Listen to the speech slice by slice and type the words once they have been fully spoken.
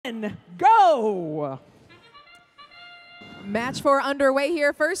10, go! Match 4 underway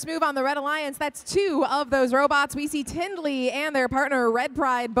here. First move on the Red Alliance. That's 2 of those robots. We see Tindley and their partner Red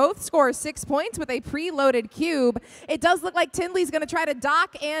Pride both score 6 points with a preloaded cube. It does look like Tindley's going to try to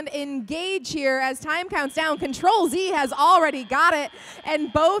dock and engage here as time counts down. Control Z has already got it,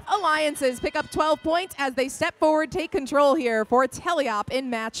 and both alliances pick up 12 points as they step forward, take control here for Teleop in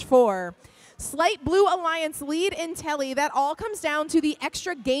match 4. Slight Blue Alliance lead in Telly. That all comes down to the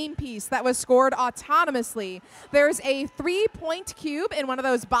extra game piece that was scored autonomously. There's a 3-point cube in one of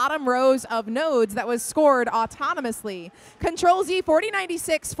those bottom rows of nodes that was scored autonomously. Control Z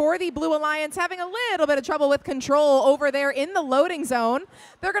 4096 for the Blue Alliance, having a little bit of trouble with control over there in the loading zone.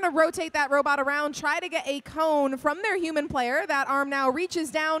 They're going to rotate that robot around, try to get a cone from their human player. That arm now reaches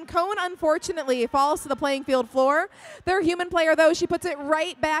down. Cone, unfortunately, falls to the playing field floor. Their human player, though, she puts it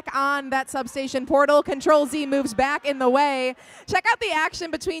right back on that substation portal. Control Z moves back in the way. Check out the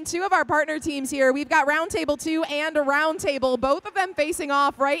action between 2 of our partner teams here. We've got Roundtable 2 and Roundtable, both of them facing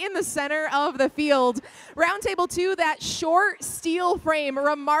off right in the center of the field. Roundtable 2, that short steel frame,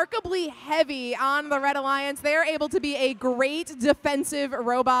 remarkably heavy on the Red Alliance. They're able to be a great defensive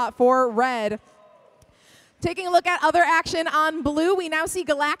robot for Red. Taking a look at other action on Blue, we now see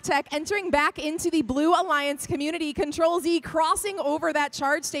Galactech entering back into the Blue Alliance community. Control Z crossing over that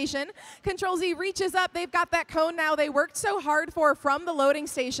charge station. Control Z reaches up. They've got that cone now they worked so hard for from the loading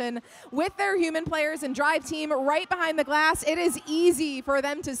station. With their human players and drive team right behind the glass, it is easy for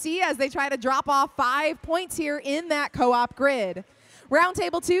them to see as they try to drop off 5 points here in that co-op grid.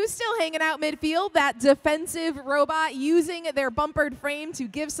 Roundtable 2 still hanging out midfield, that defensive robot using their bumpered frame to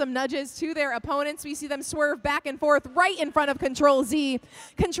give some nudges to their opponents. We see them swerve back and forth right in front of Control Z.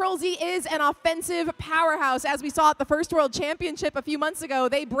 Control Z is an offensive powerhouse. As we saw at the First World Championship a few months ago,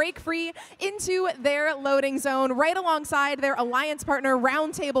 they break free into their loading zone right alongside their alliance partner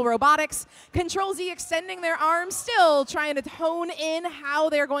Roundtable Robotics. Control Z extending their arms, still trying to hone in how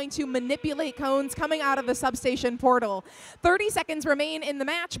they're going to manipulate cones coming out of the substation portal. 30 seconds remain in the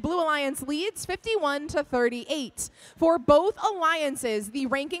match. Blue Alliance leads 51-38. For both alliances, the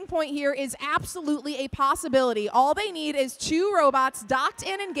ranking point here is absolutely a possibility. All they need is 2 robots docked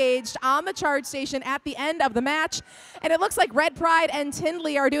and engaged on the charge station at the end of the match. And it looks like Red Pride and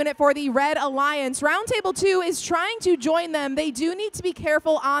Tindley are doing it for the Red Alliance. Roundtable 2 is trying to join them. They do need to be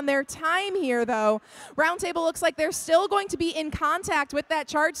careful on their time here, though. Roundtable looks like they're still going to be in contact with that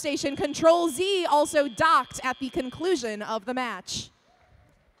charge station. Control Z also docked at the conclusion of the match.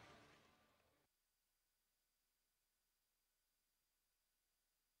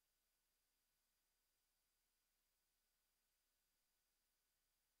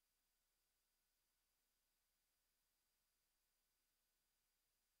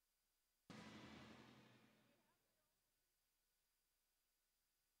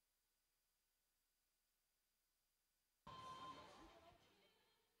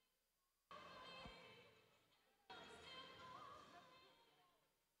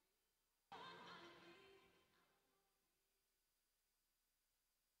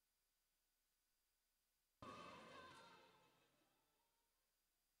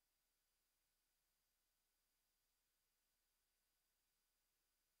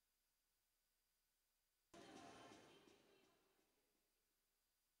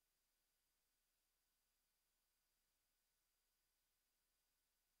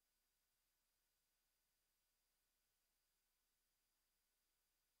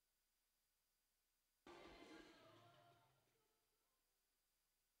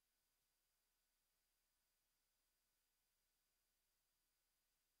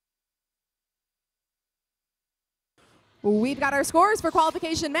 We've got our scores for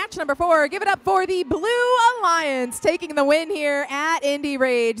qualification match number 4. Give it up for the Blue Alliance taking the win here at Indy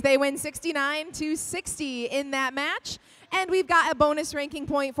Rage. They win 69-60 in that match. And we've got a bonus ranking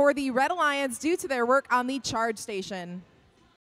point for the Red Alliance due to their work on the charge station.